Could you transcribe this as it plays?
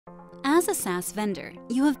As a SaaS vendor,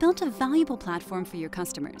 you have built a valuable platform for your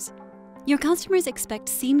customers. Your customers expect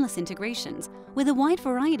seamless integrations with a wide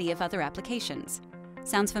variety of other applications.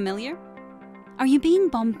 Sounds familiar? Are you being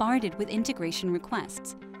bombarded with integration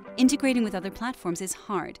requests? Integrating with other platforms is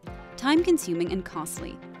hard, time-consuming, and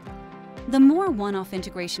costly. The more one-off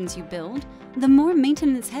integrations you build, the more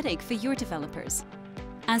maintenance headache for your developers.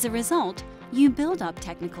 As a result, you build up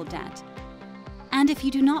technical debt. And if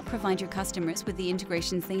you do not provide your customers with the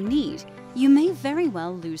integrations they need, you may very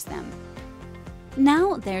well lose them.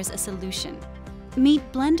 Now there's a solution.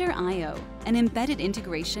 Meet blendr.io, an embedded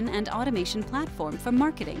integration and automation platform for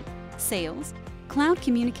marketing, sales, cloud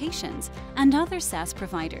communications, and other SaaS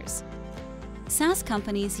providers. SaaS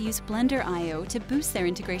companies use blendr.io to boost their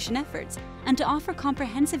integration efforts and to offer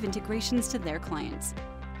comprehensive integrations to their clients.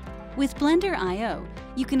 With blendr.io,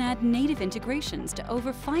 you can add native integrations to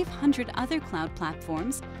over 500 other cloud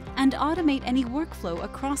platforms and automate any workflow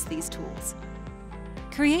across these tools.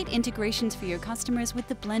 Create integrations for your customers with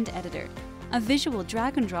the Blend Editor, a visual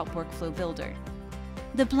drag-and-drop workflow builder.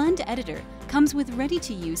 The Blend Editor comes with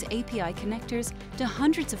ready-to-use API connectors to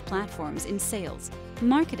hundreds of platforms in sales,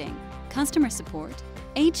 marketing, customer support,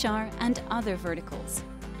 HR, and other verticals.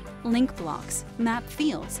 Link blocks, map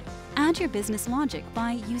fields, add your business logic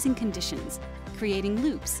by using conditions, creating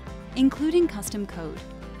loops, including custom code,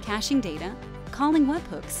 caching data, calling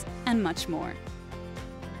webhooks, and much more.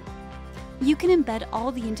 You can embed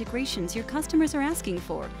all the integrations your customers are asking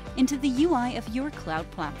for into the UI of your cloud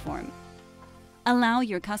platform. Allow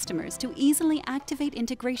your customers to easily activate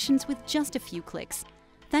integrations with just a few clicks,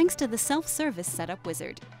 thanks to the self-service setup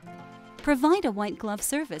wizard. Provide a white-glove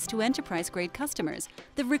service to enterprise-grade customers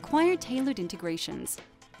that require tailored integrations.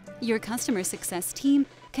 Your customer success team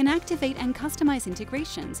can activate and customize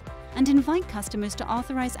integrations and invite customers to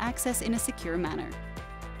authorize access in a secure manner.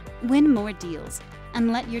 Win more deals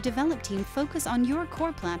and let your develop team focus on your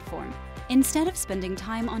core platform instead of spending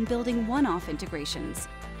time on building one-off integrations.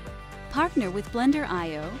 Partner with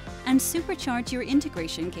blendr.io and supercharge your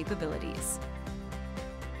integration capabilities.